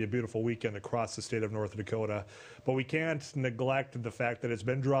do. It's going to be a beautiful weekend across the state of North Dakota, but we can't neglect the fact that it's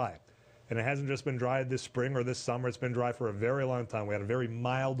been dry. And it hasn't just been dry this spring or this summer, it's been dry for a very long time. We had a very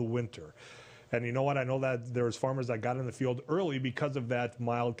mild winter. And you know what? I know that there's farmers that got in the field early because of that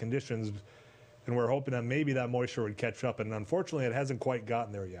mild conditions, and we're hoping that maybe that moisture would catch up. And unfortunately, it hasn't quite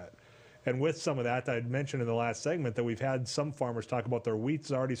gotten there yet. And with some of that, I mentioned in the last segment that we've had some farmers talk about their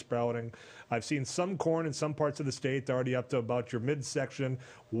wheat's already sprouting. I've seen some corn in some parts of the state already up to about your midsection,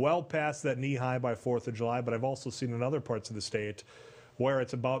 well past that knee high by 4th of July. But I've also seen in other parts of the state where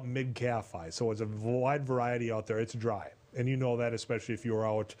it's about mid-calf high. So it's a wide variety out there. It's dry. And you know that, especially if you're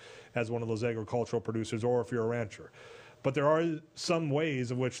out as one of those agricultural producers or if you're a rancher. But there are some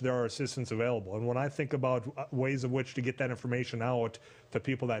ways of which there are assistance available. And when I think about ways of which to get that information out to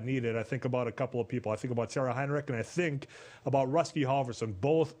people that need it, I think about a couple of people. I think about Sarah Heinrich and I think about Rusty Halvorson,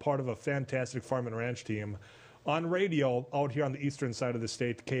 both part of a fantastic farm and ranch team on radio out here on the eastern side of the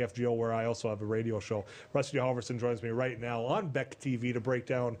state, KFGO, where I also have a radio show. Rusty Halvorson joins me right now on Beck TV to break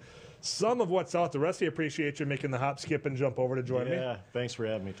down some of what's out there. Rusty, appreciate you making the hop, skip, and jump over to join me. Yeah, thanks for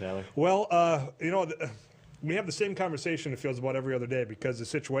having me, Tyler. Well, we have the same conversation, it feels, about every other day because the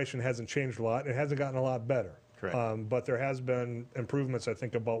situation hasn't changed a lot. It hasn't gotten a lot better. Correct. But there has been improvements, I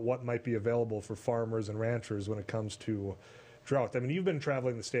think, about what might be available for farmers and ranchers when it comes to drought. I mean, you've been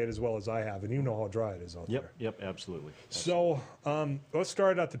traveling the state as well as I have, and you know how dry it is out there. Yep, absolutely. So let's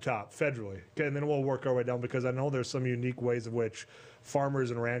start at the top, federally, okay, and then we'll work our way down because I know there's some unique ways of which farmers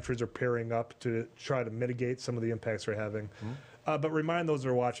and ranchers are pairing up to try to mitigate some of the impacts they're having. But remind those that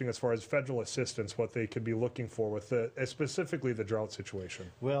are watching as far as federal assistance, what they could be looking for with specifically the drought situation.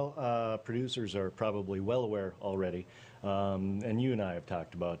 Well, producers are probably well aware already, and you and I have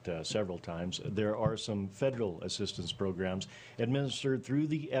talked about several times. There are some federal assistance programs administered through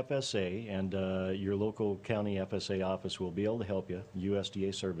the FSA, and your local county FSA office will be able to help you,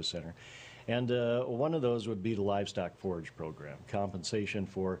 USDA Service Center. And one of those would be the Livestock Forage Program, compensation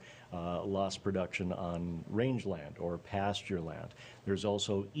for lost production on rangeland or pasture land. There's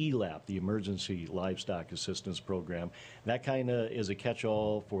also ELAP, the Emergency Livestock Assistance Program. That kind of is a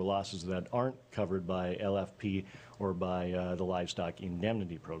catch-all for losses that aren't covered by LFP or by the Livestock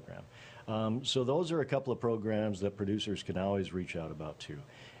Indemnity Program. So those are a couple of programs that producers can always reach out about too.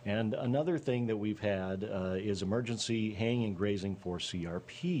 And another thing that we've had is emergency haying and grazing for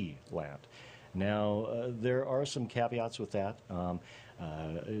CRP land. Now, there are some caveats with that.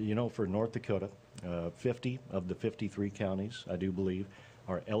 You know, for North Dakota, 50 of the 53 counties, I do believe,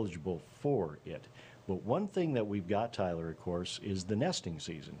 are eligible for it. But one thing that we've got, Tyler, of course, is the nesting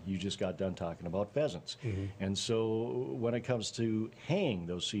season. You just got done talking about pheasants. And so when it comes to haying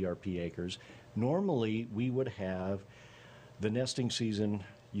those CRP acres, normally we would have the nesting season,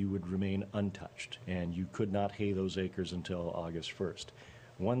 you would remain untouched, and you could not hay those acres until August 1st.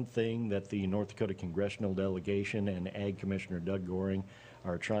 One thing that the North Dakota Congressional Delegation and Ag Commissioner Doug Goring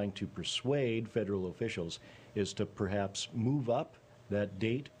are trying to persuade federal officials is to perhaps move up that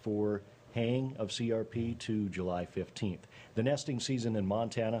date for haying of CRP to July 15th. The nesting season in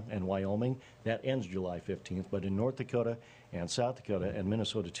Montana and Wyoming, that ends July 15th, but in North Dakota and South Dakota and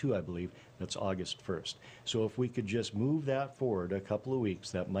Minnesota too, I believe, that's August 1st. So if we could just move that forward a couple of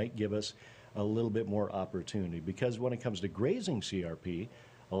weeks, that might give us a little bit more opportunity. Because when it comes to grazing CRP,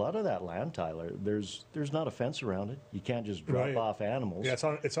 a lot of that land, Tyler, there's not a fence around it. You can't just drop off animals. Yeah,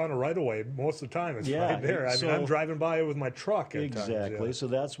 it's on a right-of-way most of the time. It's yeah, right there. I mean, I'm driving by it with my truck at exactly. times. Yeah. So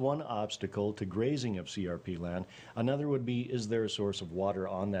that's one obstacle to grazing of CRP land. Another would be, is there a source of water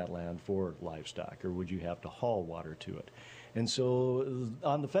on that land for livestock, or would you have to haul water to it? And so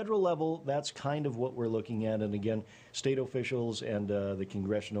on the federal level, that's kind of what we're looking at. And again, state officials and the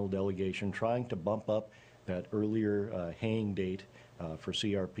congressional delegation trying to bump up that earlier haying date for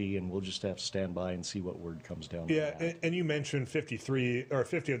CRP, and we'll just have to stand by and see what word comes down. Yeah, and you mentioned 53 or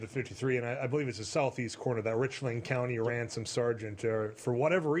 50 of the 53, and I believe it's the southeast corner, that Richland County ransom sergeant. For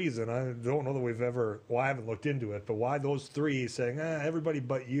whatever reason, I don't know that we've ever. Well, I haven't looked into it, but why those three saying everybody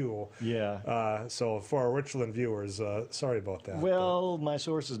but you? Yeah. So for our Richland viewers, sorry about that. Well, my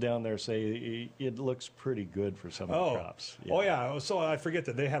sources down there say it looks pretty good for some of the crops. Yeah. Oh yeah. So I forget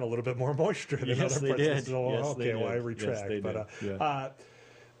that they had a little bit more moisture than other parts. Yes, okay, they well I did. retract. Yes, but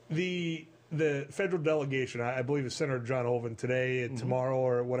did. The federal delegation, I believe it's Senator John Hoeven today, tomorrow,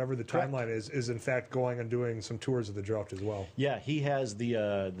 or whatever the timeline is in fact going and doing some tours of the drought as well. Yeah, he has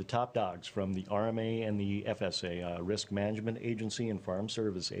the top dogs from the RMA and the FSA, Risk Management Agency and Farm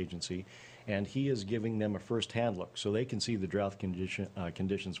Service Agency, and he is giving them a first-hand look so they can see the drought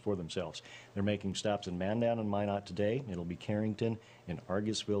conditions for themselves. They're making stops in Mandan and Minot today. It'll be Carrington and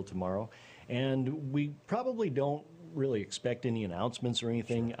Argusville tomorrow, and we probably don't really expect any announcements or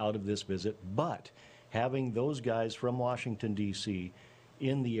anything out of this visit, but having those guys from Washington, D.C.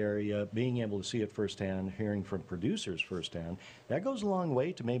 in the area, being able to see it firsthand, hearing from producers firsthand, that goes a long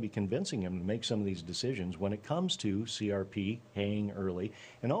way to maybe convincing them to make some of these decisions when it comes to CRP, haying early,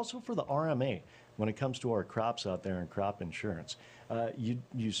 and also for the RMA when it comes to our crops out there and crop insurance.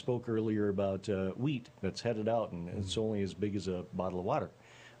 You spoke earlier about wheat that's headed out and it's only as big as a bottle of water.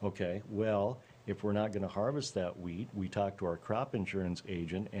 Okay, well, if we're not going to harvest that wheat, we talk to our crop insurance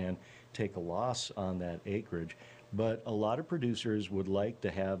agent and take a loss on that acreage. But a lot of producers would like to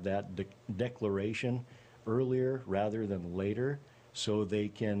have that declaration earlier rather than later so they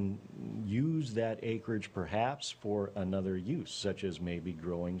can use that acreage perhaps for another use, such as maybe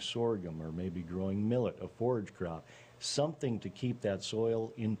growing sorghum or maybe growing millet, a forage crop, something to keep that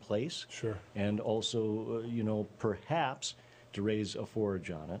soil in place. Sure. And also, perhaps to raise a forage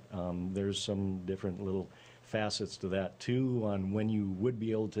on it. There's some different little facets to that too on when you would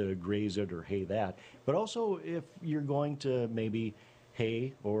be able to graze it or hay that. But also if you're going to maybe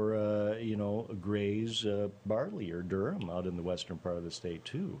hay or, graze barley or durum out in the western part of the state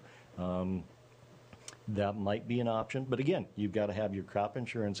too. That might be an option. But again, you've got to have your crop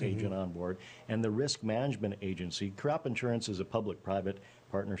insurance agent on board and the risk management agency. Crop insurance is a public-private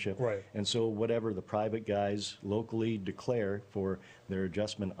partnership. Right. And so whatever the private guys locally declare for their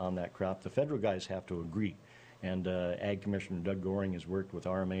adjustment on that crop, the federal guys have to agree. And Ag Commissioner Doug Goring has worked with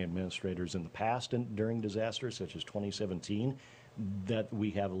RMA administrators in the past during disasters such as 2017, that we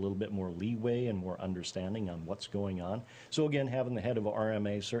have a little bit more leeway and more understanding on what's going on. So again, having the head of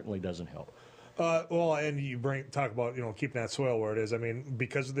RMA certainly doesn't help. Well, and you talk about keeping that soil where it is. I mean,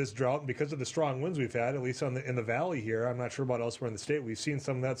 because of this drought and because of the strong winds we've had, at least in the valley here, I'm not sure about elsewhere in the state. We've seen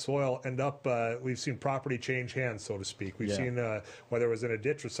some of that soil end up. We've seen property change hands, so to speak. We've seen whether it was in a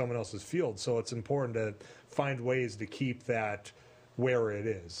ditch or someone else's field. So it's important to find ways to keep that where it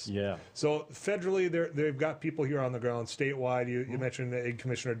is. Yeah. So federally, they've got people here on the ground. Statewide, you mentioned Ag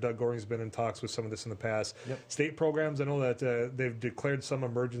Commissioner Doug Goring's been in talks with some of this in the past. Yep. State programs, I know that they've declared some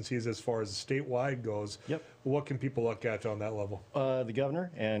emergencies as far as statewide goes. Yep. What can people look at on that level? The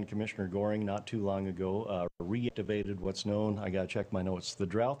governor and Commissioner Goring not too long ago reactivated what's known, I got to check my notes, the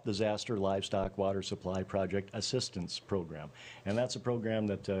Drought Disaster Livestock Water Supply Project Assistance Program. And that's a program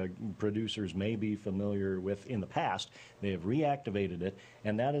that producers may be familiar with in the past. They have reactivated it,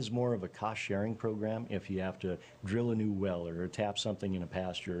 and that is more of a cost-sharing program if you have to drill a new well or tap something in a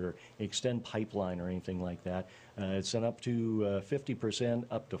pasture or extend pipeline or anything like that. It's up to 50%,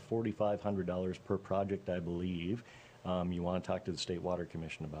 up to $4,500 per project, I believe. You want to talk to the State Water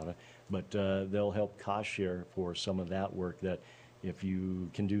Commission about it. But they'll help cost share for some of that work that if you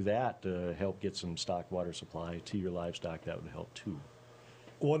can do that to help get some stock water supply to your livestock, that would help too.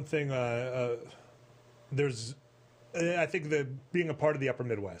 One thing, I think that being a part of the upper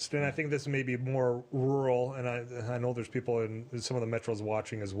Midwest, and I think this may be more rural, and I know there's people in some of the metros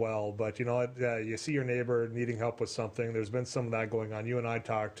watching as well, but you see your neighbor needing help with something. There's been some of that going on. You and I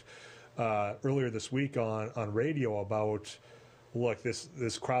talked earlier this week on radio about, look,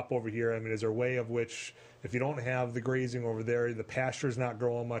 this crop over here, I mean, is there a way of which, if you don't have the grazing over there, the pasture's not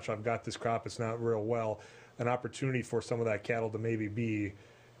growing much, I've got this crop, it's not real well, an opportunity for some of that cattle to maybe be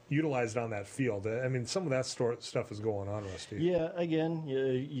utilized on that field. I mean, some of that stuff is going on, Rusty. Yeah, again,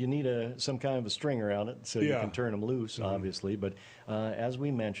 you need some kind of a string around it so you can turn them loose, obviously. But as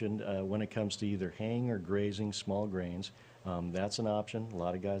we mentioned, when it comes to either haying or grazing small grains, that's an option. A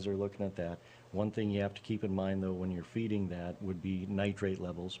lot of guys are looking at that. One thing you have to keep in mind, though, when you're feeding that would be nitrate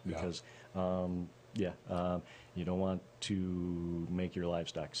levels, because you don't want to make your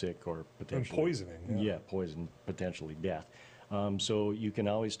livestock sick or potentially... And poisoning. Yeah, poison, potentially death. So you can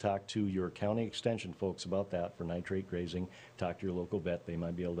always talk to your county extension folks about that for nitrate grazing. Talk to your local vet. They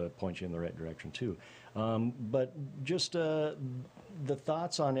might be able to point you in the right direction, too. But just the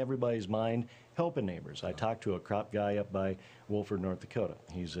thoughts on everybody's mind, helping neighbors. I talked to a crop guy up by Wolford, North Dakota.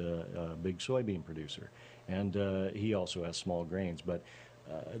 He's a big soybean producer, and he also has small grains. But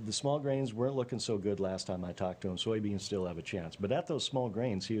the small grains weren't looking so good last time I talked to him. Soybeans still have a chance. But at those small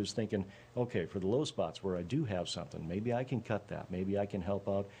grains, he was thinking, okay, for the low spots where I do have something, maybe I can cut that. Maybe I can help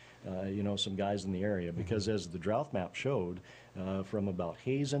out, some guys in the area. Because as the drought map showed, from about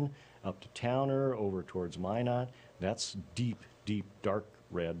Hazen up to Towner, over towards Minot, that's deep, dark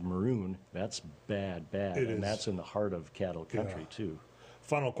red, maroon. That's bad. And that's in the heart of cattle country, too.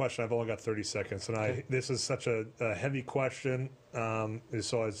 Final question. I've only got 30 seconds, and this is such a heavy question,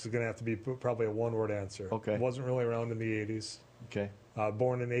 so it's going to have to be probably a one-word answer. Okay. Wasn't really around in the 80s. Okay.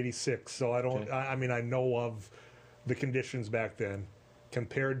 Born in 86, so I don't. Okay. I mean, I know of the conditions back then.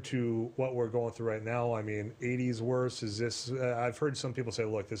 Compared to what we're going through right now, I mean, 80s worse. Is this? I've heard some people say,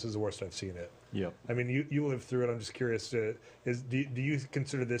 "Look, this is the worst I've seen it." Yep. I mean, you lived through it. I'm just curious. Do you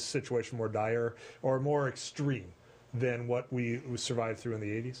consider this situation more dire or more extreme than what we survived through in the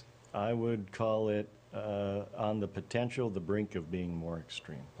 80s? I would call it on the potential, the brink of being more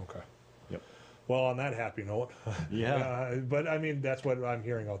extreme. Okay. Yep. Well, on that happy note, but I mean, that's what I'm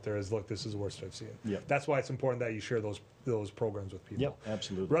hearing out there is, look, this is the worst I've seen. Yep. That's why it's important that you share those programs with people. Yep,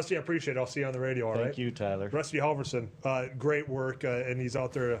 absolutely. Rusty, I appreciate it. I'll see you on the radio, all right? Thank you, Tyler. Rusty Halvorson, great work, and he's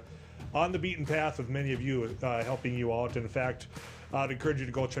out there on the beaten path with many of you, helping you out. In fact, I'd encourage you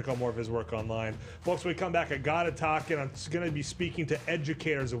to go check out more of his work online. Folks, when we come back, I got to talk, and I'm going to be speaking to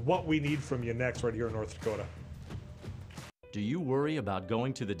educators of what we need from you next right here in North Dakota. Do you worry about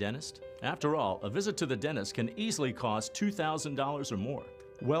going to the dentist? After all, a visit to the dentist can easily cost $2,000 or more.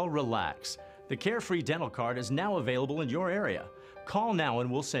 Well, relax. The Carefree Dental Card is now available in your area. Call now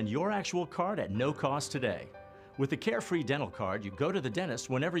and we'll send your actual card at no cost today. With the Carefree Dental Card, you go to the dentist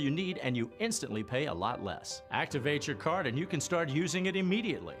whenever you need and you instantly pay a lot less. Activate your card and you can start using it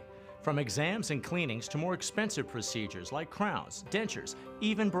immediately. From exams and cleanings to more expensive procedures like crowns, dentures,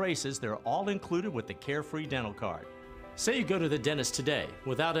 even braces, they're all included with the Carefree Dental Card. Say you go to the dentist today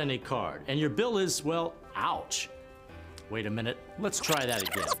without any card and your bill is, well, ouch. Wait a minute, let's try that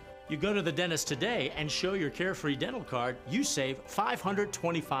again. You go to the dentist today and show your Carefree Dental Card, you save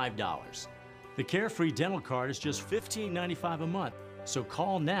 $525. The Carefree Dental Card is just $15.95 a month, so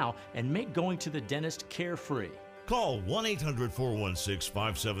call now and make going to the dentist carefree. Call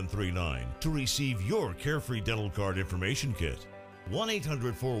 1-800-416-5739 to receive your Carefree Dental Card information kit.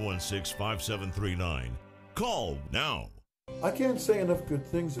 1-800-416-5739. Call now. I can't say enough good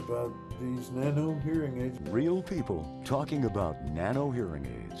things about these nano hearing aids. Real people talking about nano hearing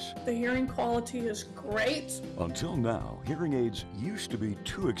aids. The hearing quality is great. Until now, hearing aids used to be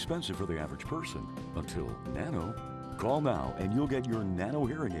too expensive for the average person. Until nano. Call now and you'll get your nano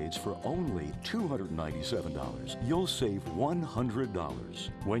hearing aids for only $297. You'll save $100.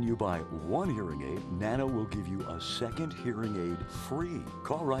 When you buy one hearing aid, Nano will give you a second hearing aid free.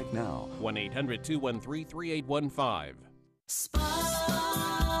 Call right now. 1-800-213-3815.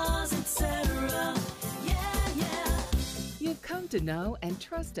 Spas, etc. You've come to know and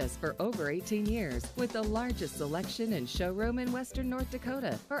trust us for over 18 years with the largest selection and showroom in Western North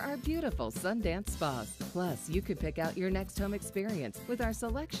Dakota for our beautiful Sundance spas. Plus, you could pick out your next home experience with our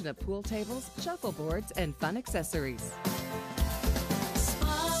selection of pool tables, shuffleboards, and fun accessories.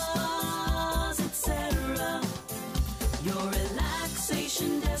 Spas, etc. Your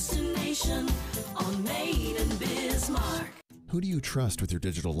relaxation destination on Main and Bismarck. Who do you trust with your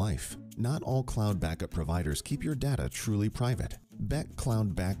digital life? Not all cloud backup providers keep your data truly private. Beck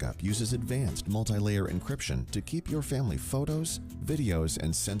Cloud Backup uses advanced multi-layer encryption to keep your family photos, videos,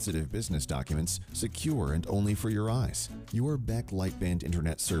 and sensitive business documents secure and only for your eyes. Your Beck Lightband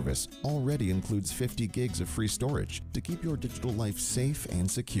Internet service already includes 50 gigs of free storage to keep your digital life safe and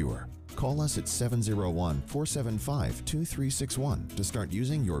secure. Call us at 701-475-2361 to start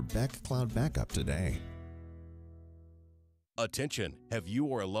using your Beck Cloud Backup today. Attention! Have you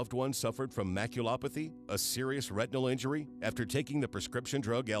or a loved one suffered from maculopathy, a serious retinal injury, after taking the prescription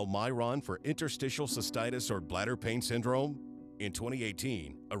drug Almiron for interstitial cystitis or bladder pain syndrome? In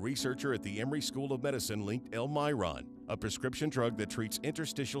 2018, a researcher at the Emory School of Medicine linked Elmiron, a prescription drug that treats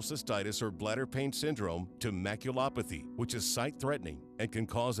interstitial cystitis or bladder pain syndrome, to maculopathy, which is sight-threatening and can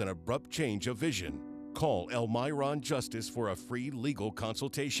cause an abrupt change of vision. Call Elmiron Justice for a free legal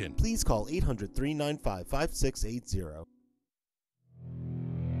consultation. Please call 800-395-5680.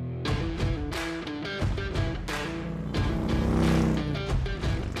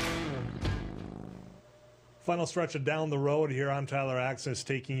 Final stretch of Down the Road here. I'm Tyler Axness,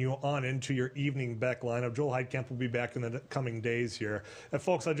 taking you on into your evening Beck lineup. Joel Heitkamp will be back in the coming days here. And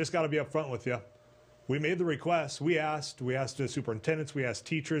folks, I just got to be up front with you. We made the request. We asked the superintendents, we asked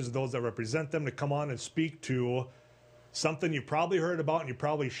teachers, those that represent them, to come on and speak to something you probably heard about and you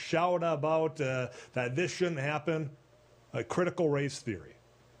probably shout about that this shouldn't happen, critical race theory.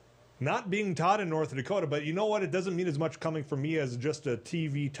 Not being taught in North Dakota, but you know what? It doesn't mean as much coming from me as just a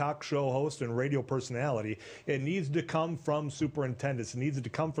TV talk show host and radio personality. It needs to come from superintendents. It needs to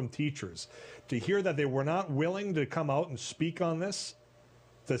come from teachers. To hear that they were not willing to come out and speak on this,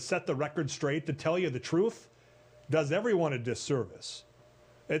 to set the record straight, to tell you the truth, does everyone a disservice.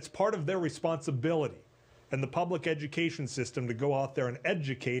 It's part of their responsibility and the public education system to go out there and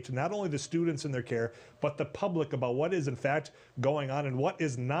educate not only the students in their care, but the public about what is in fact going on and what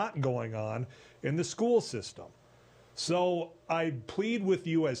is not going on in the school system. So I plead with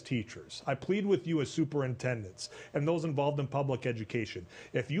you as teachers, I plead with you as superintendents and those involved in public education.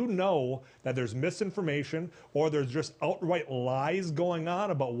 If you know that there's misinformation or there's just outright lies going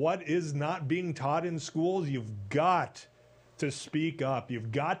on about what is not being taught in schools, you've got to speak up.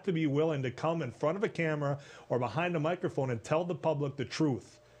 You've got to be willing to come in front of a camera or behind a microphone and tell the public the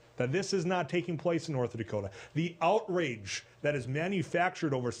truth, that this is not taking place in North Dakota. The outrage that is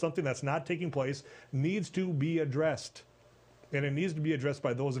manufactured over something that's not taking place needs to be addressed. And it needs to be addressed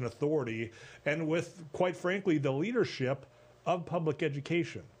by those in authority and with, quite frankly, the leadership of public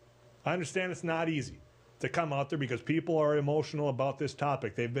education. I understand it's not easy to come out there because people are emotional about this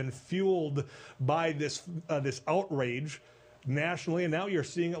topic. They've been fueled by this outrage nationally, and now you're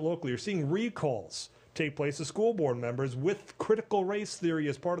seeing it locally. You're seeing recalls take place of school board members with critical race theory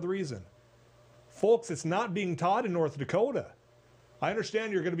as part of the reason. Folks, it's not being taught in North Dakota. I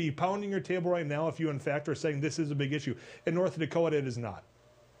understand you're going to be pounding your table right now if you in fact are saying this is a big issue. In North Dakota, it is not.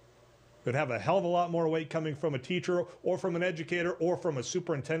 It would have a hell of a lot more weight coming from a teacher or from an educator or from a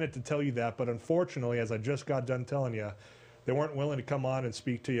superintendent to tell you that, but unfortunately, as I just got done telling you, they weren't willing to come on and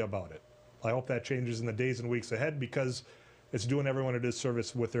speak to you about it. I hope that changes in the days and weeks ahead because it's doing everyone a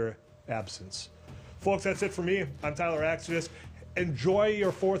disservice with their absence. Folks, that's it for me. I'm Tyler Axness. Enjoy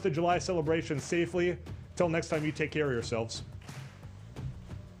your 4th of July celebration safely. Till next time, you take care of yourselves.